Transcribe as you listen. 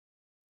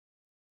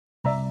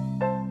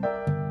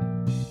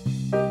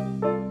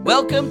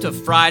Welcome to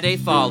Friday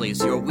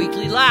Follies, your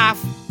weekly laugh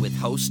with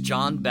host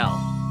John Bell.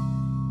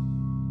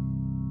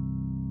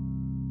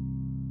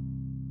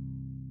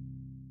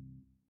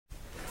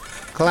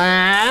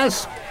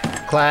 Class,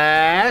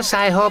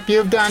 I hope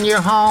you've done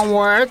your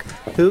homework.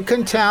 Who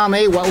can tell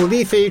me what will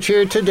be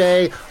featured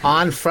today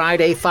on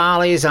Friday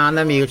Follies on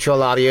the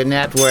Mutual Audio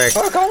Network?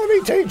 Call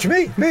me, teach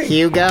me.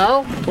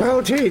 Hugo?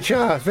 Well, teach,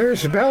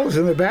 there's Bells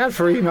in the Bat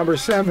Free number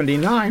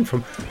 79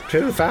 from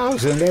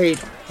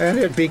 2008, and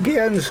it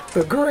begins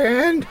The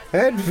Grand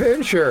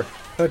Adventure,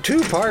 a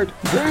two-part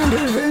grand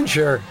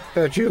adventure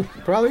that you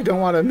probably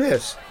don't want to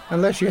miss,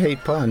 unless you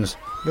hate puns.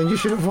 Then you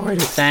should avoid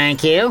it.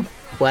 Thank you.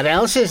 What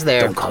else is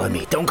there? Don't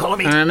call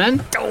me.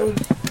 Herman? Don't.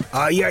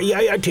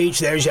 Yeah, teach.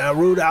 There's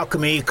Rude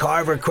Alchemy,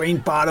 Carver, Crane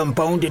Bottom,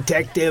 Bone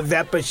Detective,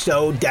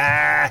 episode,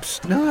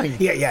 9.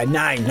 Yeah,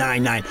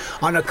 9.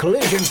 On a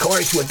collision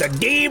course with the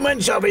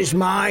demons of his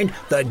mind,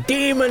 the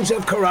demons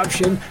of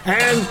corruption,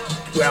 and,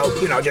 well,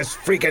 just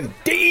freaking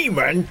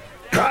demon,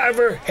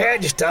 Carver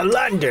heads to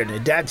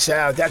London.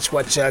 That's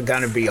what's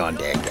gonna be on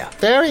there, yeah.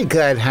 Very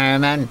good,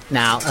 Herman.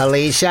 Now,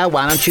 Alicia,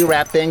 why don't you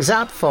wrap things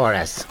up for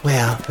us?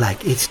 Well,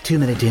 it's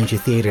 2-minute danger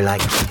theater,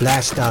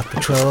 Blast Off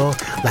Patrol,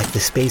 The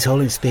Space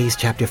Hole in Space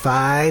Chapter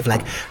 5,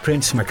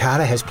 Prince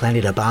Mercata has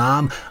planted a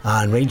bomb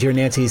on Ranger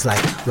Nancy's,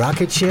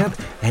 rocket ship,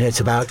 and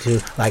it's about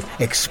to,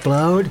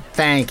 explode.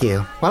 Thank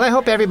you. Well, I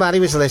hope everybody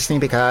was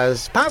listening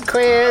because pop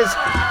quiz.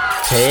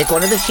 Take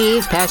one of the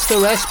sheets, pass the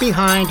rest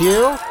behind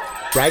you.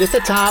 Right at the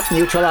top,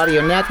 Mutual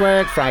Audio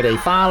Network, Friday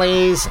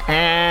Follies,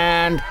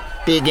 and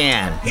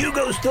begin.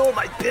 Hugo stole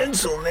my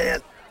pencil, man.